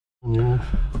Yeah.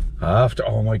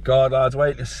 Oh my God, lads,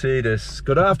 wait to see this.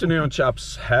 Good afternoon,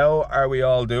 chaps. How are we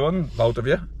all doing, both of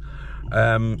you?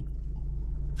 I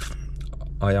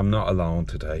am not alone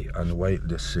today, and wait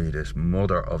to see this.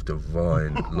 Mother of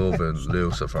divine loving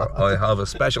Lucifer. I have a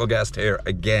special guest here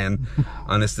again,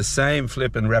 and it's the same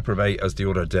flipping reprobate as the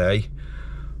other day.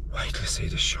 Wait to see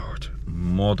the shirt.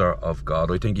 Mother of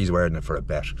God. I think he's wearing it for a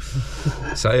bet.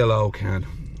 Say hello, Ken.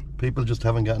 People just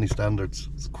haven't got any standards.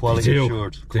 It's quality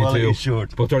shirt. Quality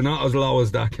shirt. But they're not as low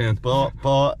as that, Ken. Bought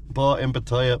in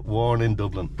Pattaya, worn in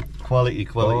Dublin. Quality.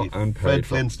 And Fred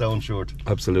Flintstone shirt.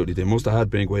 Absolutely. They must have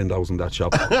had big windows in that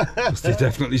shop. They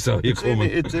definitely saw you coming.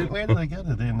 Where did I get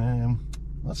it? In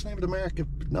what's the name of the market?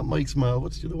 Not Mike's Mall.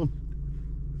 What's the other one?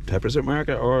 Pepper's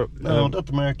Market or no, not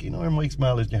the market. You know where Mike's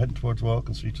Mall is? You're heading towards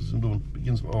Walking Street. There's another one.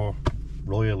 Begins with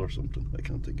Royal or something. I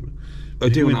can't think of it. I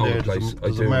do know the place.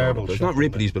 There's a marble shop. It's not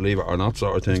Ripley's Believe It or Not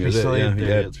sort of thing, is it?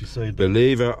 Yeah. It's beside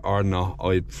Believe it or not,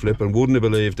 I flipping wouldn't have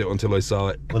believed it until I saw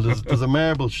it. Well, there's a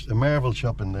marble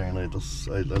shop in there, and I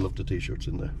love the t-shirts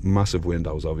in there. Massive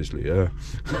windows, obviously, yeah.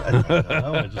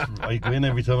 I go in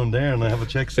every time I'm there, and I have a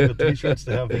check see what t-shirts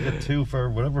they have. They get 2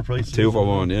 for whatever price. 2 for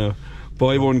 1, yeah.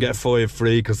 Buy 1 get 5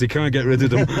 free because they can't get rid of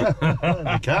them.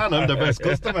 They can. I'm their best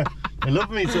customer. They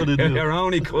love me, so they do. Your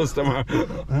only customer. They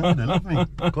love me.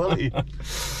 Quality.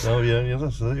 So yeah,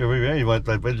 that's it. You might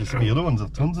just see the other ones.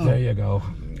 Have tons of them. There you go.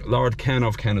 Lord Ken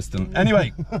of Keniston.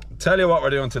 Anyway, tell you what we're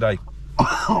doing today.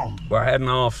 We're heading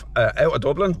off out of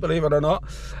Dublin, believe it or not.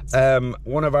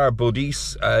 One of our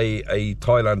buddies, a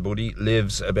Thailand buddy,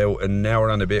 lives about an hour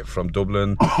and a bit from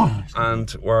Dublin,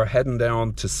 and we're heading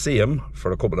down to see him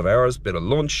for a couple of hours. Bit of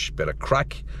lunch, bit of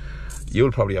crack.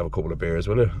 You'll probably have a couple of beers,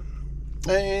 will you?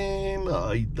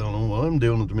 I don't know what I'm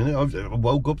doing at the minute. I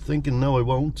woke up thinking no, I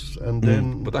won't, and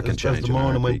then but that can change. As the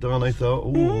morning went on, I thought,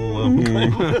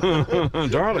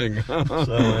 darling,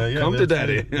 so yeah, come to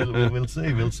daddy. We'll see.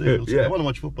 Yeah. I want to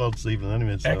watch football this evening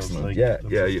anyway. So excellent. It's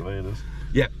like,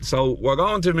 Yeah. So we're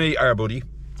going to meet our buddy,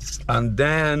 and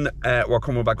then we're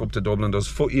coming back up to Dublin. There's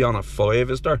footy on at 5,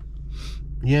 is there?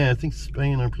 Yeah, I think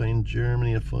Spain are playing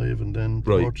Germany at 5, and then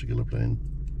Portugal are playing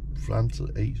France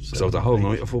at 8. So the whole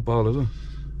night of football, is it?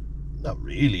 Not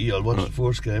really. I'll watch the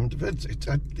first game.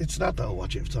 It's not that I'll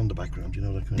watch it. It's on the background, you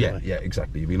know. That kind of way. Yeah,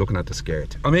 exactly. You'll be looking at the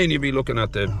skirt. I mean, you'll be looking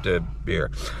at the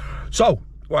beer. So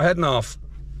we're heading off.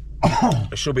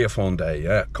 It should be a fun day.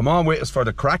 Yeah, come on with us for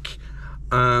the crack,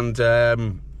 and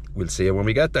we'll see you when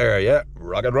we get there. Yeah,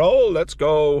 rock and roll. Let's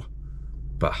go.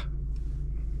 Bah.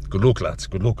 Good luck, lads.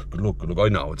 Good luck. I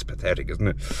know it's pathetic, isn't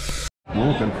it?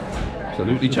 Morning.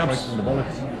 Absolutely, chaps.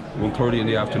 1:30 in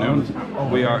the afternoon.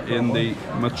 We are in the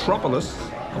metropolis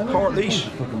of Portlaoise.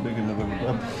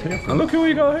 And look who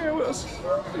we got here with us.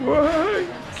 Hey.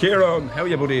 Ciaran, how are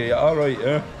you, buddy? Are you alright,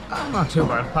 yeah? I'm not too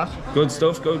bad, Pat. Good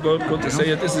stuff, good to see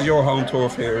you. This is your home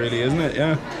turf here, really, isn't it?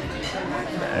 Yeah?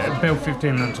 About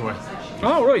 15 minutes away.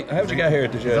 Oh, right. How'd you get here?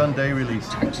 Did you? It's on day release.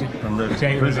 From the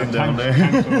prison down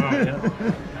there.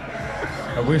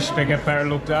 I wish they get better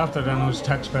looked after than those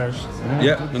taxpayers.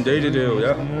 Yeah, indeed they do,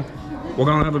 yeah. We're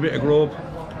going to have a bit of grub,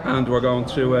 and we're going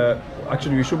to,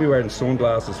 actually we should be wearing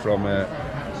sunglasses from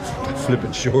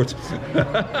flipping short.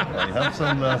 I have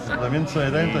sunglasses, but I'm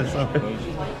inside, ain't I? So.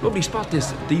 Lovely spot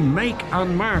this, the Make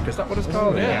and Mark, is that what it's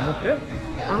called? Yeah.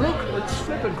 And look, it's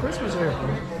flipping Christmas here.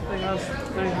 They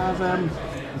have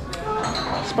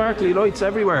sparkly lights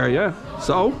everywhere, yeah.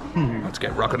 So, let's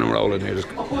get rocking and rolling here, just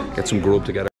get some grub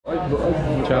together.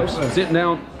 Chaps, sitting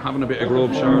down, having a bit of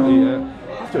grub shortly. I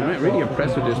have to admit, really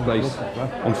impressed with this place.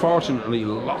 Unfortunately,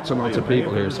 lots and lots of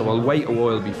people here, so I'll wait a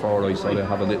while before I sort of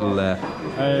have a little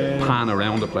pan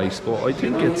around the place. But I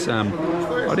think it's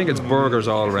burgers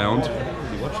all around.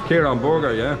 Ciaran,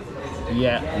 burger, yeah.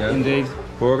 Yeah, indeed.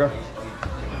 Burger.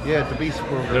 Yeah, the Beast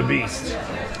burger. The Beast.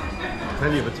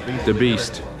 Tell you if it's Beast. The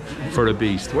Beast for a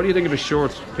beast. What do you think of his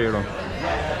shirt, Ciaran?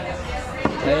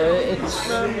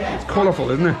 It's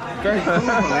colourful, isn't it? Very colourful,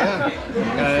 yeah.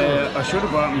 I should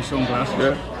have bought me sunglasses.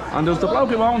 Yeah. And there's the bloke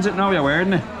who owns it now, you're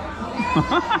wearing it.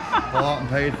 Bought and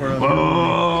paid for it.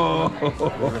 Oh.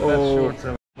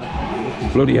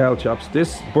 Bloody hell, chaps.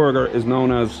 This burger is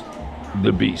known as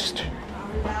the Beast.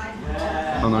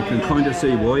 And I can kind of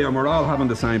see why, and we're all having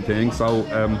the same thing, so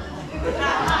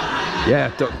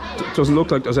yeah, doesn't look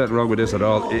like there's anything wrong with this at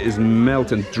all. It is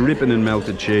melting, dripping in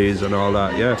melted cheese and all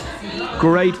that, yeah.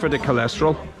 Great for the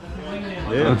cholesterol.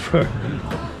 Yeah.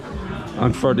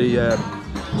 And for the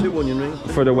 2 onion rings.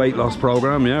 For the weight loss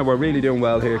program, yeah. We're really doing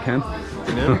well here, Ken.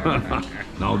 Yeah.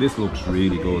 No, this looks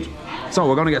really good. So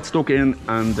we're going to get stuck in,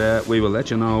 and we will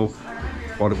let you know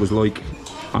what it was like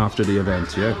after the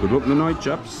event, yeah. Good luck in the night,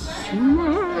 chaps.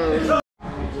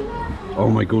 Oh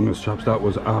my goodness, chaps, that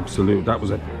was absolute. That was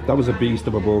a beast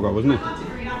of a burger, wasn't it?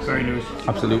 Very nice.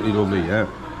 Absolutely lovely, yeah.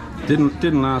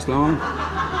 Didn't last long.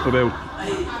 About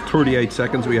 38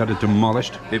 seconds we had it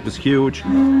demolished. It was huge,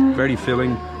 very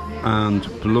filling, and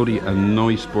bloody a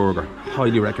nice burger.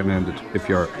 Highly recommended if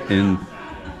you're in.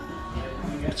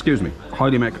 Excuse me. I'll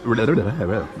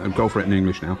go for it in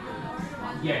English now.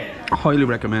 Highly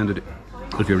recommended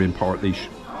if you're in Portlaoise.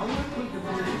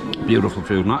 Beautiful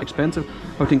food, not expensive.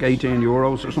 I think €18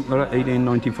 or something like that.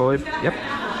 18.95. Yep.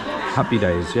 Happy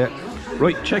days, yeah.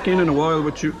 Right, check in a while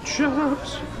with you,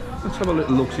 chaps. Let's have a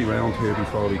little look-see round here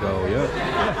before we go, yeah?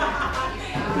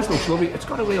 This looks lovely. It's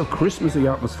got a real Christmassy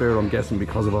atmosphere, I'm guessing,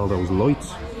 because of all those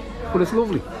lights. But it's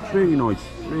lovely. Really nice.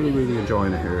 Really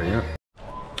enjoying it here, yeah?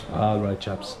 Alright,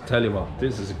 chaps. Tell you what,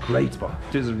 this is a great spot.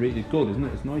 This is really good, isn't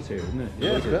it? It's nice here, isn't it?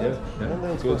 Yeah, it's good.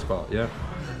 Yeah. Good spot, yeah.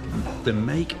 The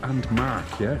make and mark,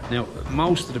 yeah? Now,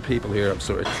 most of the people here have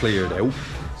sort of cleared out,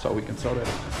 so we can sort of...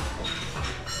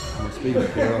 I'm speaking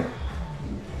of girl.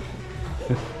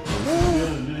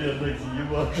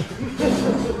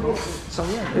 So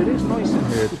yeah, it is nice in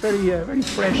here. It's very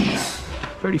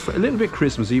fresh, a little bit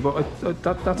Christmassy, but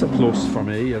that's a plus for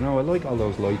me. You know, I like all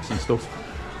those lights and stuff.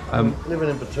 Living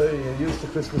in Batory, you're used to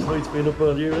Christmas lights being up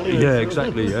all year anyway. Yeah,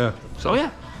 exactly. Yeah. So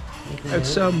yeah,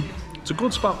 it's a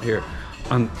good spot here,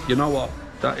 and you know what?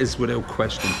 That is without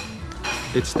question.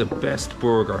 It's the best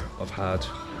burger I've had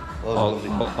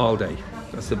all day.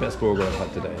 That's the best burger I've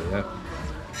had today. Yeah.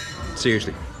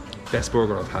 Seriously. Best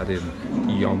burger I've had in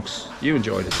yonks. You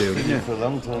enjoyed it too, didn't you? For a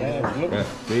long time. Yeah,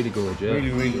 really good, yeah.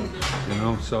 Really good. You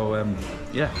know, so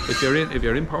yeah, if you're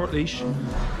in Portlaoise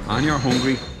and you're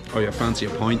hungry or you fancy a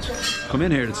pint, come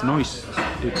in here. It's nice.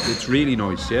 It's really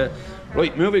nice, yeah.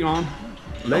 Right, moving on.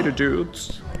 Later,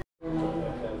 dudes.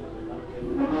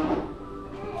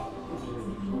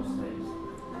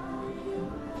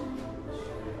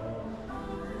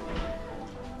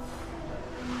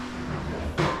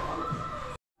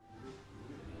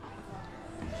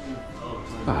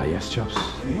 Ah yes, chaps.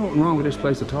 Nothing wrong with this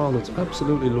place at all. It's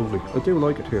absolutely lovely. I do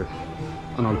like it here,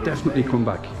 and I'll definitely come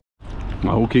back.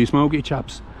 Okay, smoky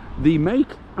chaps. The make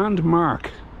and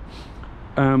mark.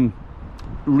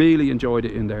 Really enjoyed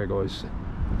it in there, guys.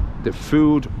 The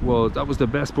food was the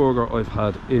best burger I've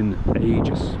had in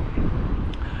ages.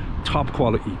 Top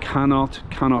quality. Cannot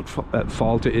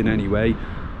fault it in any way.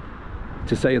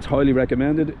 To say it's highly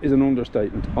recommended is an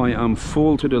understatement. I am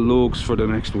full to the lugs for the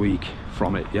next week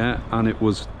from it, yeah, and it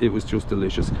was just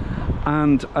delicious,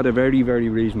 and at a very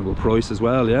reasonable price as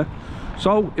well, yeah.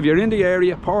 So if you're in the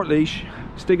area, Portlaoise,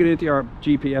 stick it into your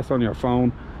GPS on your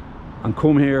phone and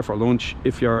come here for lunch.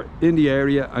 If you're in the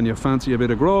area and you fancy a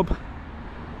bit of grub,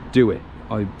 do it.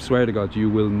 I swear to God, you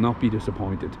will not be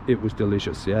disappointed. It was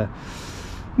delicious, yeah.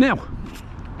 Now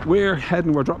we're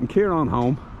dropping Ciaran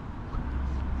home.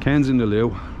 Ken's in the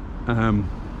loo.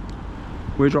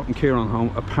 We're dropping Ciaran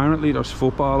home. Apparently there's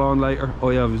football on later.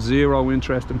 I have zero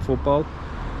interest in football.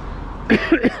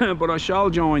 But I shall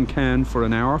join Ken for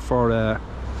an hour for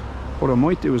what I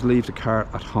might do is leave the car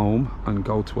at home and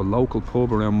go to a local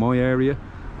pub around my area,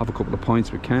 have a couple of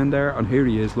pints with Ken there, and here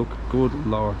he is. Look, good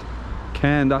lord,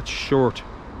 Ken, that shirt,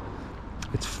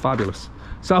 it's fabulous.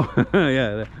 So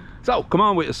yeah, so come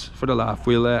on with us for the laugh.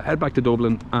 We'll head back to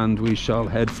Dublin and we shall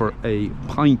head for a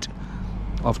pint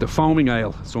of the foaming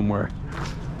ale somewhere.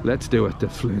 Let's do it. The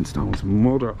Flintstones,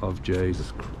 mother of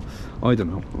Jesus. I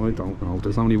don't know,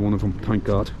 there's only one of them, thank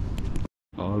God.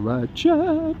 Alright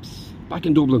chaps, back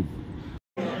in Dublin.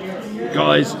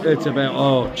 Guys, it's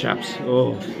about, chaps,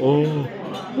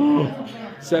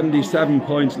 77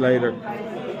 points later.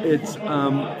 It's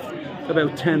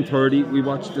about 10:30. We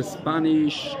watched the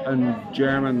Spanish and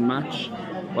German match.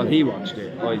 Well, he watched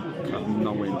it. I have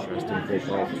no interest in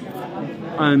football.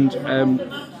 And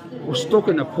we're stuck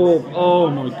in a pub. Oh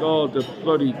my God,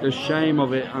 the shame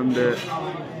of it and the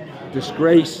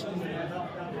disgrace.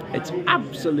 It's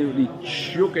absolutely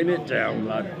chucking it down,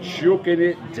 lad. Chucking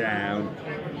it down.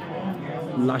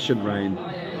 Lashing rain.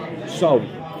 So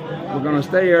we're gonna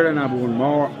stay here and have one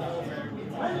more.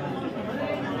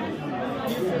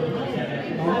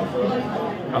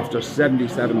 After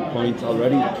 77 points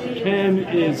already. Ken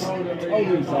is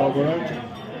totally sober, aren't you?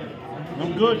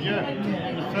 I'm good, yeah.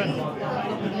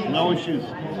 No issues.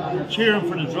 Cheering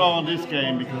for the draw in this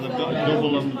game because I've got a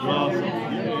double on the draw. So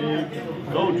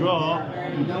go draw.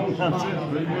 That's it.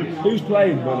 Very good. Who's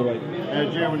playing, by the way?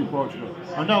 Germany, Portugal.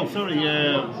 Oh no, sorry.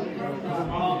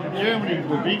 Germany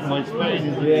were beaten by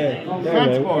Spain. Yeah.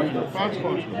 France, Portugal.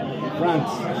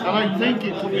 France. And I think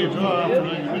it could be a draw after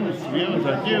 90 minutes, to be honest. I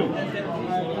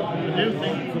do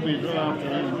think it could be a draw after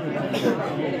 90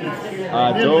 minutes.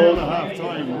 Nil at half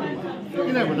time.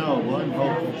 You never know, I'm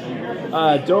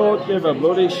hopeful. Don't give a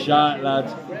bloody shot,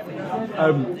 lads.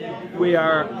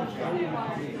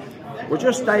 We're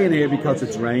just staying here because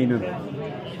it's raining.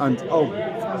 And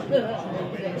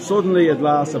suddenly at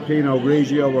last a Pinot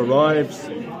Grigio arrives.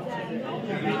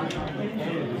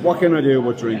 What can I do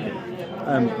but drink it?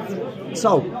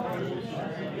 So,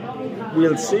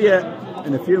 we'll see you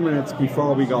in a few minutes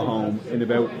before we go home, in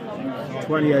about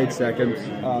 28 seconds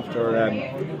after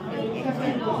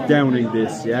downing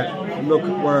this, yeah. Look,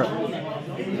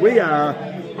 we are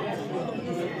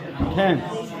Ken.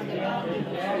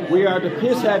 We are the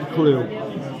pisshead crew.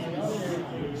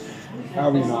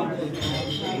 Are we not?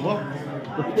 What?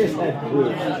 The pisshead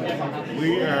crew.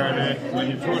 We are the, when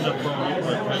you turn the phone,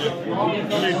 we're kind of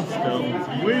Flintstones.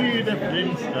 We the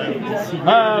Flintstones.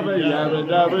 Habba yabba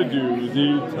dabba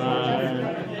doozy time.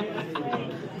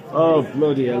 Oh,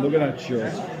 bloody hell, look at that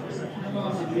shirt.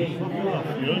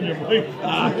 You're on your bike.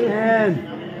 Ken!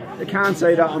 I can't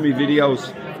say that on my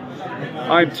videos.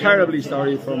 I'm terribly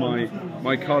sorry for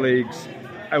my colleagues'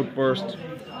 outburst.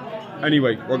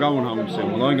 Anyway, we're going home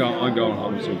soon. Well, I'm going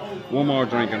home soon. One more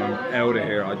drink and I'm out of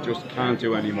here. I just can't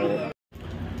do any more.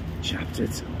 Chaps,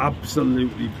 it's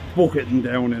absolutely bucketing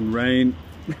down in rain.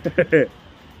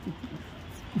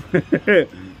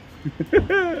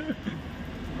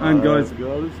 And guys,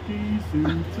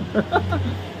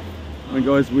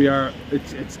 we are,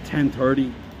 it's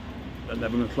 10:30,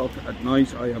 11 o'clock at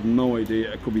night. I have no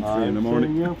idea. It could be 3 in the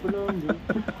morning.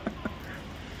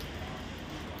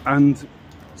 And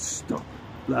stop,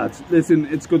 lads. Listen,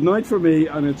 it's good night for me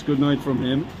and it's good night from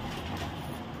him.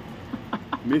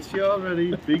 Miss you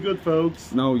already. Be good,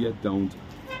 folks. No, you don't.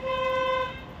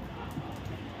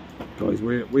 Guys,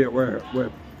 we're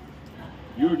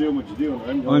You're doing what you're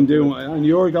doing. I'm doing, and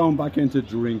you're going back into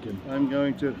drinking. I'm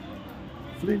going to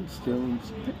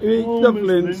Flintstones. Eat Oh, the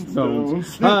Miss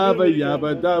Flintstones. Habba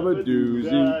yabba dabba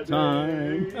doozy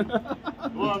time.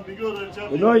 Go on, be good and chat.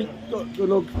 Good night. Good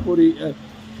luck, buddy.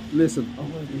 Listen,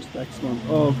 where's my specs gone?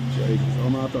 Oh, Jesus,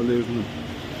 I'm after losing them.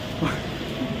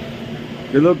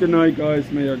 Good luck, good night, guys.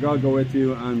 May your God go with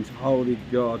you. And holy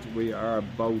God, we are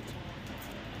both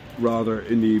rather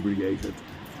inebriated.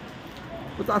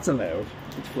 But that's allowed.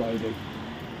 It's Friday.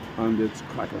 And it's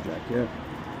crackerjack, yeah.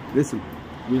 Listen,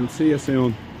 we'll see you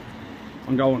soon.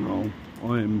 I'm going home.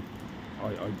 I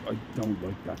don't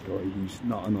like that guy. He's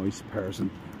not a nice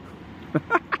person.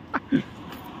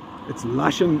 It's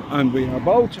lashing and we are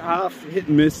both half hit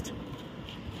and missed.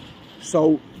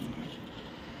 So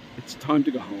it's time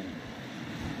to go home.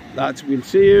 Lads, we'll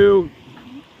see you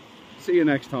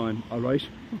next time, alright?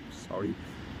 Sorry.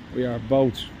 We are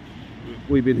both,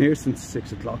 we've been here since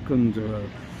 6 o'clock and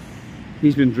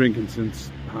he's been drinking since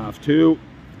 2:30,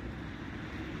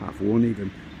 1:30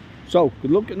 even. So,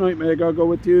 good luck at night, may God go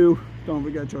with you. Don't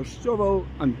forget your shovel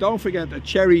and don't forget the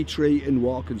Cherry Tree in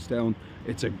Walkinstown.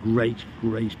 It's a great,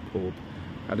 great pub.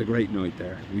 Had a great night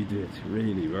there. We did,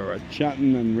 really. We were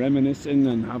chatting and reminiscing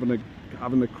and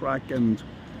having a crack and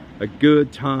a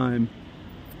good time.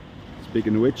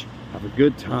 Speaking of which, have a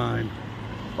good time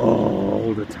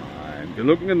all the time. Good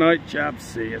luck in the night, chaps.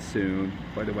 See you soon.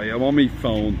 By the way, I'm on my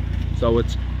phone, so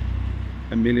it's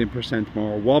 1,000,000%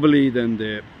 more wobbly than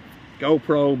the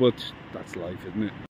GoPro, but that's life, isn't it?